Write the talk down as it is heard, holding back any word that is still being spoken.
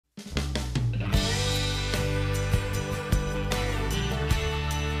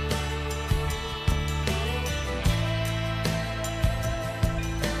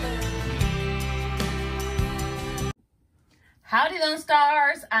Howdy Lone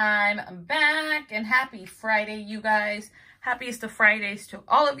Stars, I'm back and happy Friday, you guys. Happiest of Fridays to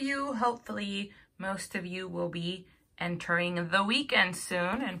all of you. Hopefully most of you will be entering the weekend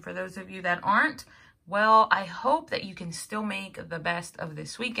soon. And for those of you that aren't, well, I hope that you can still make the best of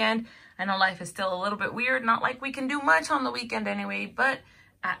this weekend. I know life is still a little bit weird, not like we can do much on the weekend anyway, but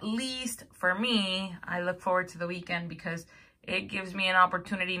at least for me, I look forward to the weekend because it gives me an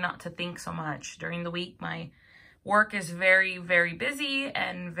opportunity not to think so much. During the week, my work is very, very busy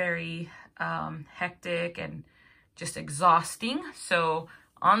and very hectic and just exhausting. So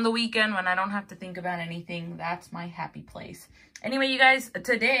on the weekend, when I don't have to think about anything, that's my happy place. Anyway, you guys,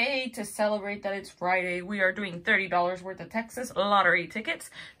 today, to celebrate that it's Friday, we are doing $30 worth of Texas lottery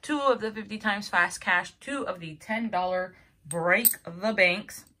tickets. 2 of the 50 times fast cash, 2 of the $10 break the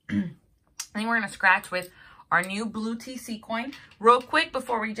banks. I think we're going to scratch with our new blue TC coin. Real quick,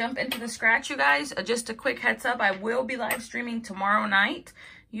 before we jump into the scratch, you guys, just a quick heads up, I will be live streaming tomorrow night.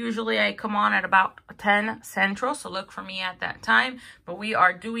 Usually I come on at about 10 Central, so look for me at that time. But we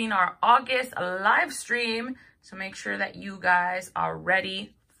are doing our August live stream, so make sure that you guys are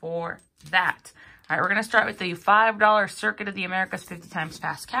ready for that. All right, we're going to start with the $5 Circuit of the Americas 50 times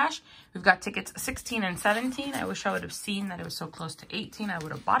fast cash. We've got tickets 16 and 17. I wish I would have seen that it was so close to 18. I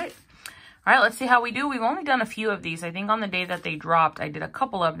would have bought it. All right, let's see how we do. We've only done a few of these. I think on the day that they dropped, I did a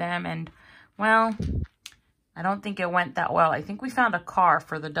couple of them, and, well, I don't think it went that well. I think we found a car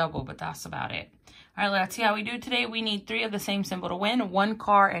for the double, but that's about it. All right, let's see how we do today. We need 3 of the same symbol to win, 1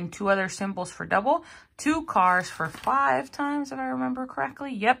 car and 2 other symbols for double, 2 cars for 5 times, if I remember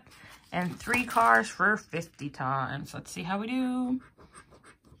correctly. Yep, and 3 cars for 50 times. Let's see how we do.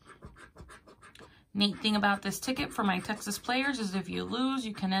 Neat thing about this ticket for my Texas players is if you lose,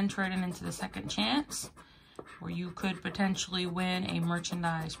 you can enter it into the second chance, where you could potentially win a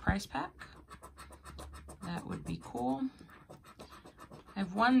merchandise prize pack. That would be cool.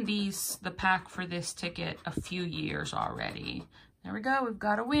 I've won the pack for this ticket a few years already. There we go, we've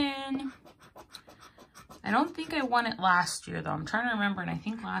got a win. I don't think I won it last year though. I'm trying to remember, and I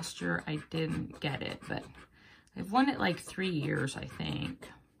think last year I didn't get it, but I've won it like 3 years, I think.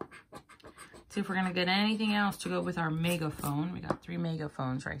 See if we're going to get anything else to go with our megaphone. We got 3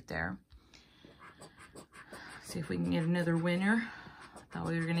 megaphones right there. See if we can get another winner. Thought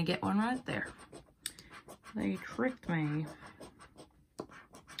we were going to get one right there. They tricked me.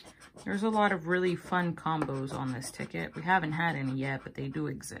 There's a lot of really fun combos on this ticket. We haven't had any yet, but they do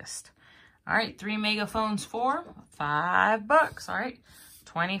exist. All right, 3 megaphones for $5. All right,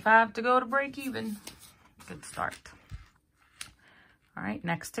 25 to go to break even. Good start. All right,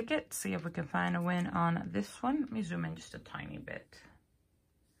 next ticket. See if we can find a win on this one. Let me zoom in just a tiny bit.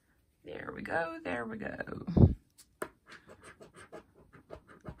 There we go. There we go.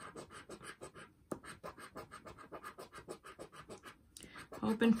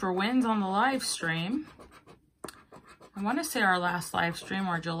 Hoping for wins on the live stream. I want to say our last live stream,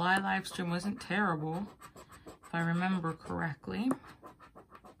 our July live stream, wasn't terrible, if I remember correctly.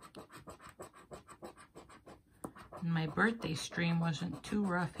 And my birthday stream wasn't too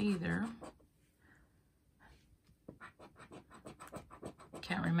rough either.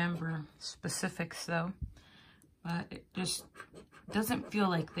 Can't remember specifics though, but it just doesn't feel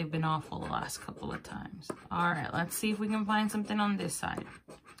like they've been awful the last couple of times. All right, let's see if we can find something on this side.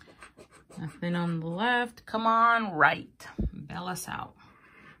 Nothing on the left. Come on, right. Bail us out.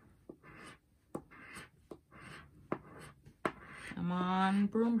 Come on,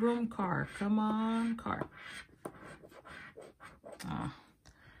 broom, broom, car. Come on, car.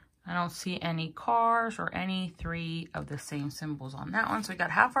 I don't see any cars or any 3 of the same symbols on that one. So we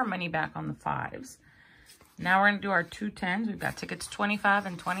got half our money back on the 5s. Now we're going to do our 2 10s. We've got tickets 25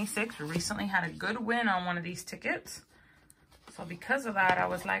 and 26. We recently had a good win on one of these tickets. So because of that, I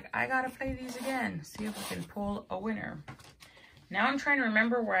was like, I got to play these again. See if we can pull a winner. Now I'm trying to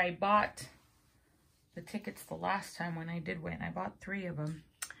remember where I bought the tickets the last time when I did win. I bought 3 of them.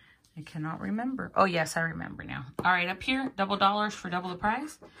 I cannot remember. Oh, yes, I remember now. All right, up here, double dollars for double the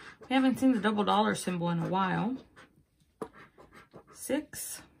prize. We haven't seen the double dollar symbol in a while.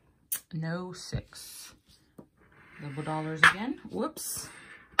 6. No 6. Double dollars again. Whoops.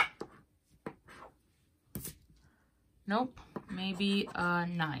 Nope. Maybe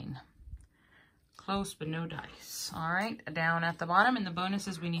 9. Close, but no dice. All right, down at the bottom. In the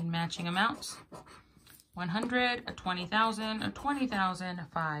bonuses, we need matching amounts. 100, a 20,000, a 20,000,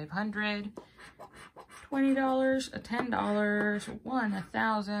 500, $20, a $10,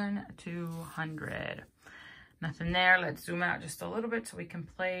 1,000, 200. Nothing there. Let's zoom out just a little bit so we can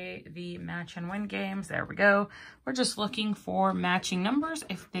play the match and win games. There we go. We're just looking for matching numbers.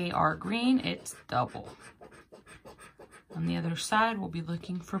 If they are green, it's double. On the other side, we'll be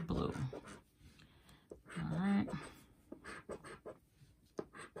looking for blue. All right.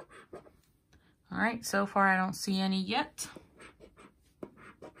 All right, so far I don't see any yet.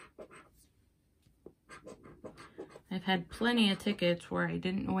 I've had plenty of tickets where I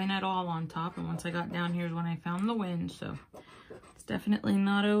didn't win at all on top, and once I got down here is when I found the win, so it's definitely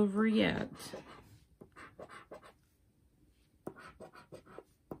not over yet.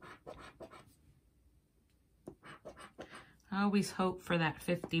 I always hope for that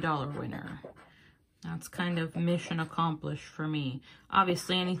 $50 winner. That's kind of mission accomplished for me.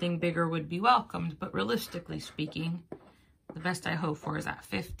 Obviously, anything bigger would be welcomed, but realistically speaking, the best I hope for is at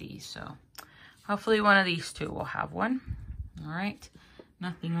 50. So hopefully one of these two will have one. All right,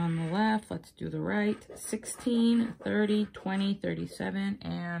 nothing on the left. Let's do the right. 16, 30, 20, 37,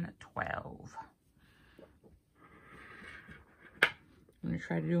 and 12. I'm going to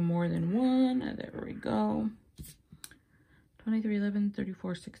try to do more than one. There we go. 23, 11,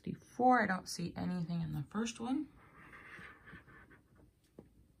 34, 64. I don't see anything in the first one.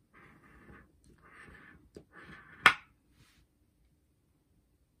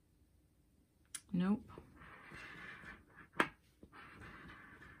 Nope.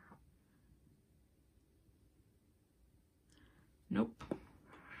 Nope.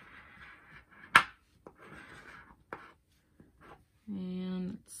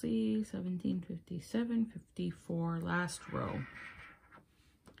 And let's see, 17, 57, 54, last row.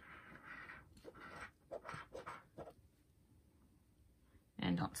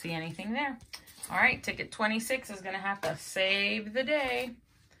 And don't see anything there. All right, ticket 26 is gonna have to save the day.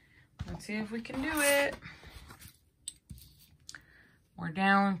 Let's see if we can do it. We're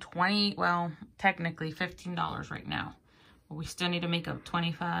down 20, well, technically $15 right now. But we still need to make up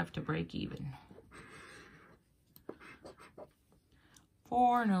 25 to break even.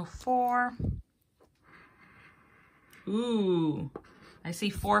 4, no 4. Ooh, I see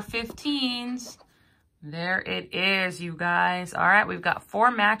 4 15s. There it is, you guys. All right, we've got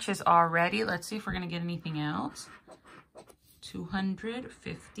 4 matches already. Let's see if we're gonna get anything else.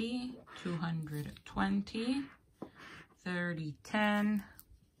 250, 220, 30, 10,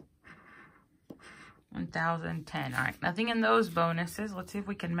 1,010. All right, nothing in those bonuses. Let's see if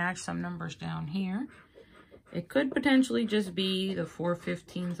we can match some numbers down here. It could potentially just be the 4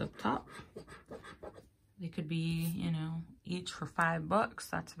 15s up top. They could be, you know, each for $5.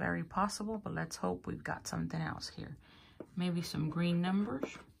 That's very possible, but let's hope we've got something else here. Maybe some green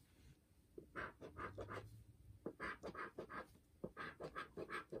numbers.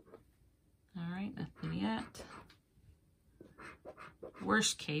 All right, nothing yet.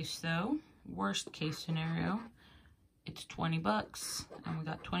 Worst case though, worst case scenario, it's $20 and we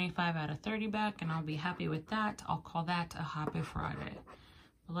got 25 out of 30 back, and I'll be happy with that. I'll call that a happy Friday.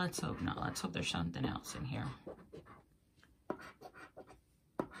 But let's hope not. Let's hope there's something else in here.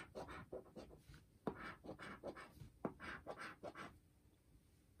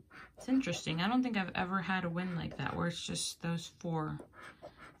 It's interesting. I don't think I've ever had a win like that where it's just those four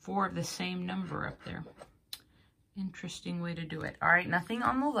of the same number up there. Interesting way to do it. All right, nothing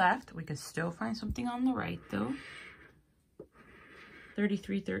on the left. We could still find something on the right though.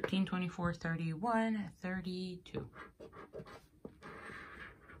 33, 13, 24, 31, 32.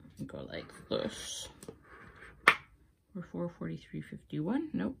 Go like this. 44, 43, 51.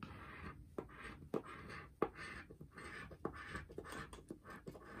 Nope.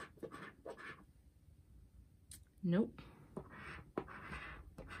 Nope.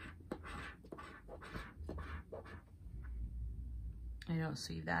 I don't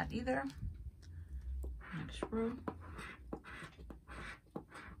see that either. Next row.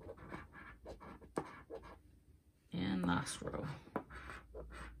 And last row.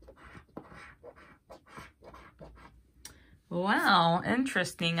 Wow,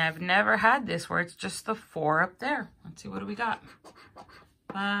 interesting. I've never had this where it's just the 4 up there. Let's see, what do we got?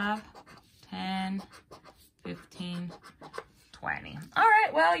 5, 10, 15, 20. All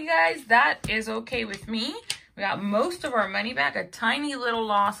right, well, you guys, that is okay with me. We got most of our money back, a tiny little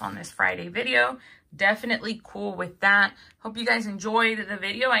loss on this Friday video. Definitely cool with that. Hope you guys enjoyed the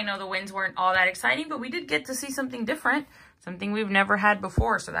video. I know the wins weren't all that exciting, but we did get to see something different, something we've never had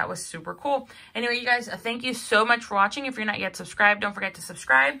before, so that was super cool. Anyway, you guys, thank you so much for watching. If you're not yet subscribed, don't forget to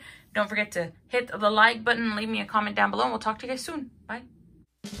subscribe. Don't forget to hit the like button, leave me a comment down below, and we'll talk to you guys soon. Bye.